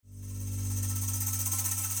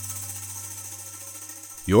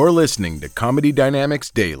You're listening to Comedy Dynamics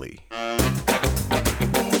Daily. I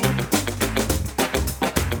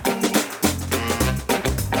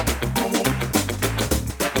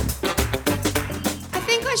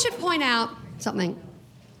think I should point out something.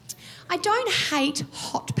 I don't hate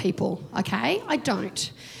hot people, okay? I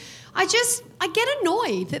don't. I get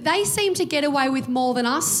annoyed that they seem to get away with more than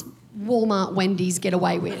us Walmart Wendy's get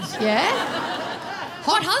away with, yeah?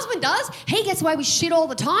 Hot husband does. He gets away with shit all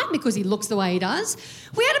the time because he looks the way he does.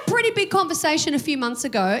 We had a pretty big conversation a few months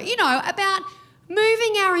ago, about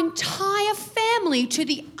moving our entire family to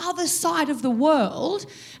the other side of the world.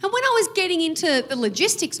 And when I was getting into the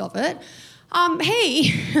logistics of it,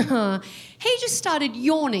 he just started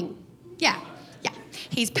yawning. Yeah.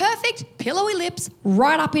 He's perfect, pillowy lips,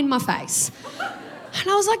 right up in my face. And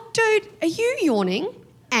I was like, dude, are you yawning?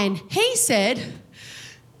 And he said,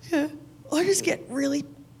 yeah, I just get really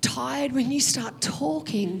tired when you start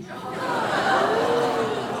talking.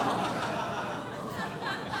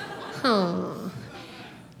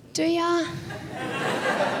 Do ya?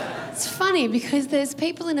 It's funny because there's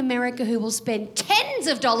people in America who will spend tens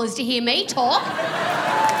of dollars to hear me talk.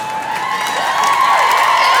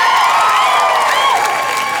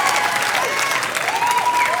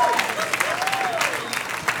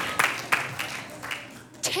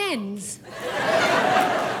 Tens.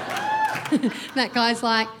 That guy's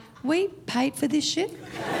like, we paid for this shit?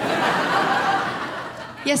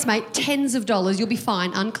 Yes, mate, tens of dollars. You'll be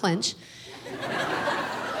fine. Unclench.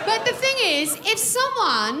 But the thing is, if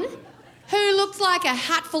someone who looked like a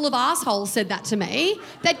hatful of arseholes said that to me,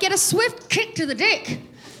 they'd get a swift kick to the dick.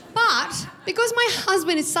 But because my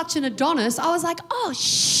husband is such an Adonis, I was like, oh,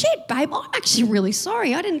 shit, babe, I'm actually really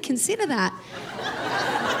sorry. I didn't consider that.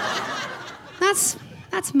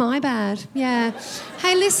 That's my bad, yeah.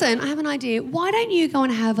 Hey, listen, I have an idea. Why don't you go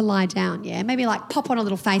and have a lie down, yeah? Maybe like pop on a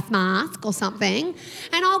little face mask or something,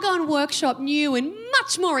 and I'll go and workshop new and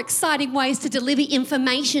much more exciting ways to deliver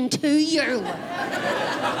information to you.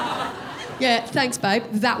 Yeah, thanks, babe.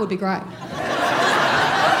 That would be great.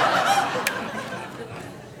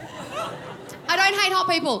 I don't hate hot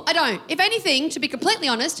people. I don't. If anything, to be completely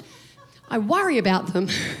honest, I worry about them.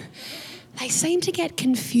 They seem to get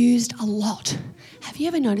confused a lot. Have you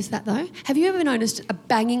ever noticed that, though? Have you ever noticed a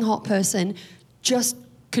banging hot person just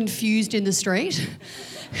confused in the street?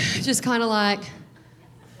 Just kind of like...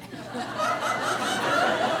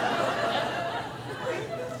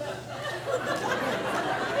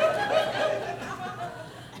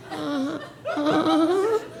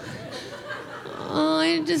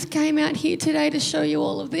 I just came out here today to show you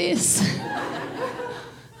all of this.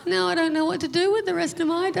 Now I don't know what to do with the rest of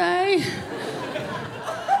my day.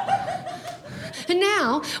 And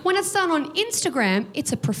now, when it's done on Instagram,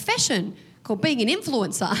 it's a profession called being an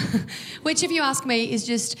influencer, which, if you ask me, is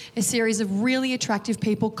just a series of really attractive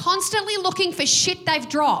people constantly looking for shit they've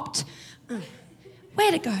dropped.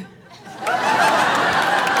 Where'd it go?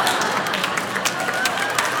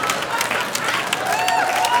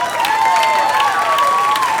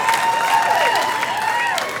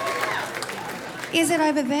 Is it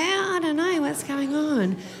over there? I don't know what's going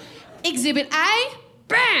on. Exhibit A,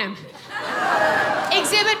 bam!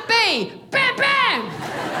 Exhibit B, bam, bam!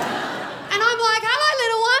 And I'm like, hello,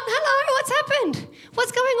 little one. Hello, what's happened?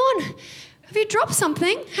 What's going on? Have you dropped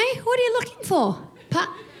something? Hey, what are you looking for?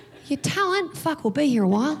 Your talent? Fuck, we'll be here a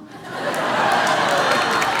while.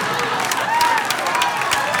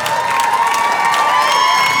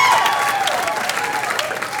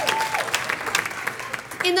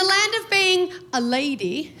 In the land of being a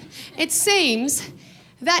lady, it seems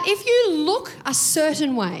that if you look a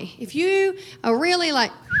certain way, if you are really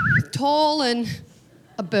like tall and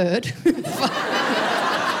a bird,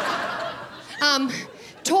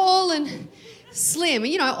 tall and slim,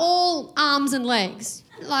 all arms and legs,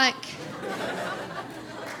 like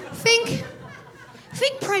think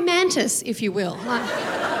praying mantis, if you will.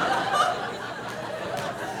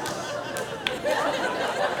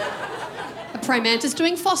 A praying mantis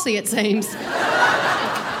doing Fosse, it seems.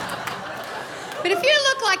 But if you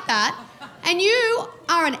look like that, and you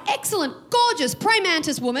are an excellent, gorgeous praying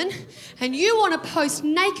mantis woman, and you want to post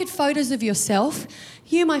naked photos of yourself,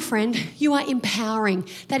 you, my friend, you are empowering.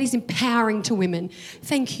 That is empowering to women.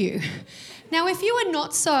 Thank you. Now, if you are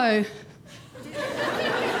not so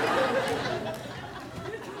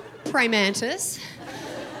praying mantis,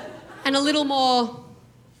 and a little more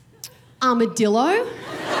armadillo,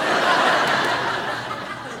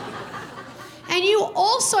 and you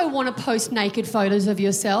also want to post naked photos of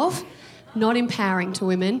yourself, not empowering to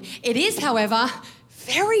women. It is, however,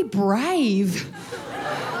 very brave.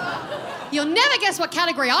 You'll never guess what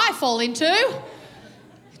category I fall into.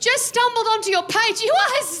 Just stumbled onto your page. You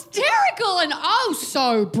are hysterical and oh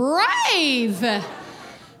so brave.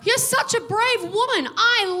 You're such a brave woman.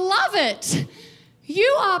 I love it.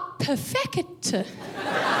 You are perfect. Do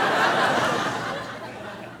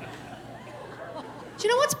you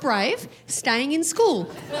know what's brave? Staying in school.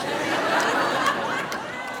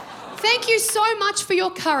 Thank you so much for your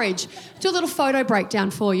courage. Do a little photo breakdown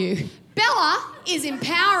for you. Bella is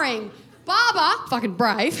empowering. Barber, fucking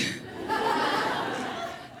brave.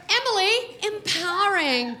 Emily,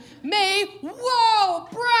 empowering. Me, whoa,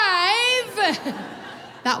 brave.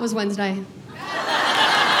 That was Wednesday.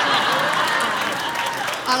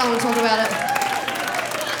 I don't want to talk about it.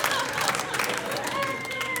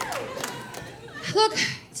 Look,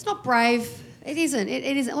 it's not brave. It isn't.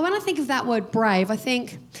 It isn't. When I think of that word brave, I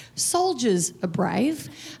think soldiers are brave,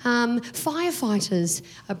 firefighters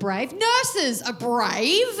are brave, nurses are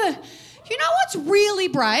brave. You know what's really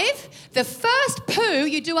brave? The first poo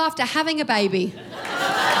you do after having a baby.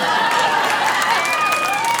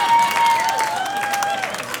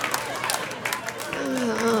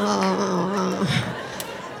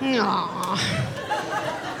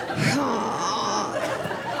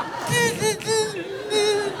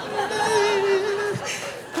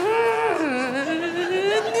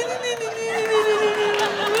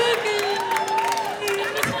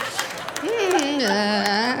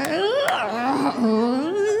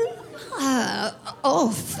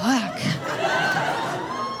 Oh, fuck.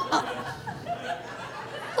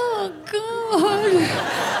 Oh, God.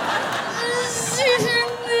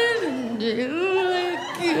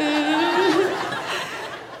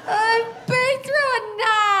 I've been through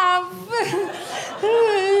enough.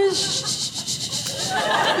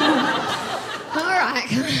 All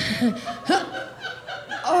right.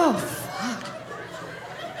 Oh, fuck.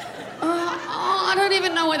 I don't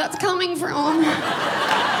even know where that's coming from.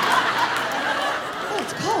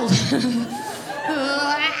 Cold. No,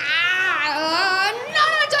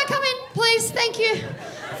 don't come in, please. Thank you.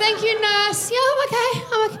 Thank you, nurse. Yeah, I'm okay.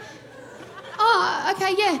 Oh,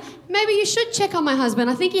 okay, yeah. Maybe you should check on my husband.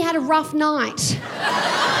 I think he had a rough night.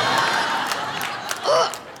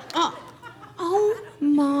 Oh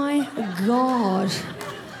my God.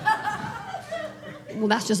 Well,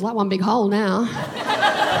 that's just like one big hole now.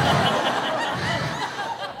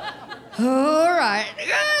 All right.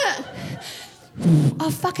 Oh,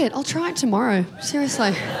 fuck it. I'll try it tomorrow.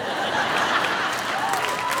 Seriously.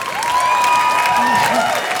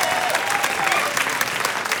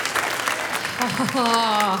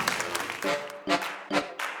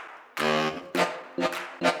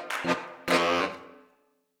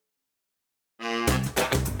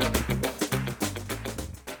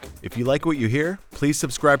 If you like what you hear, please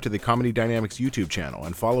subscribe to the Comedy Dynamics YouTube channel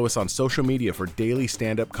and follow us on social media for daily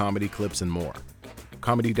stand-up comedy clips and more.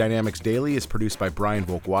 Comedy Dynamics Daily is produced by Brian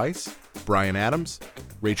Volk-Weiss, Brian Adams,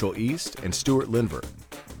 Rachel East, and Stuart Lindver.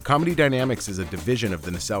 Comedy Dynamics is a division of the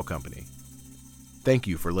Nacelle Company. Thank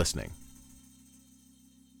you for listening.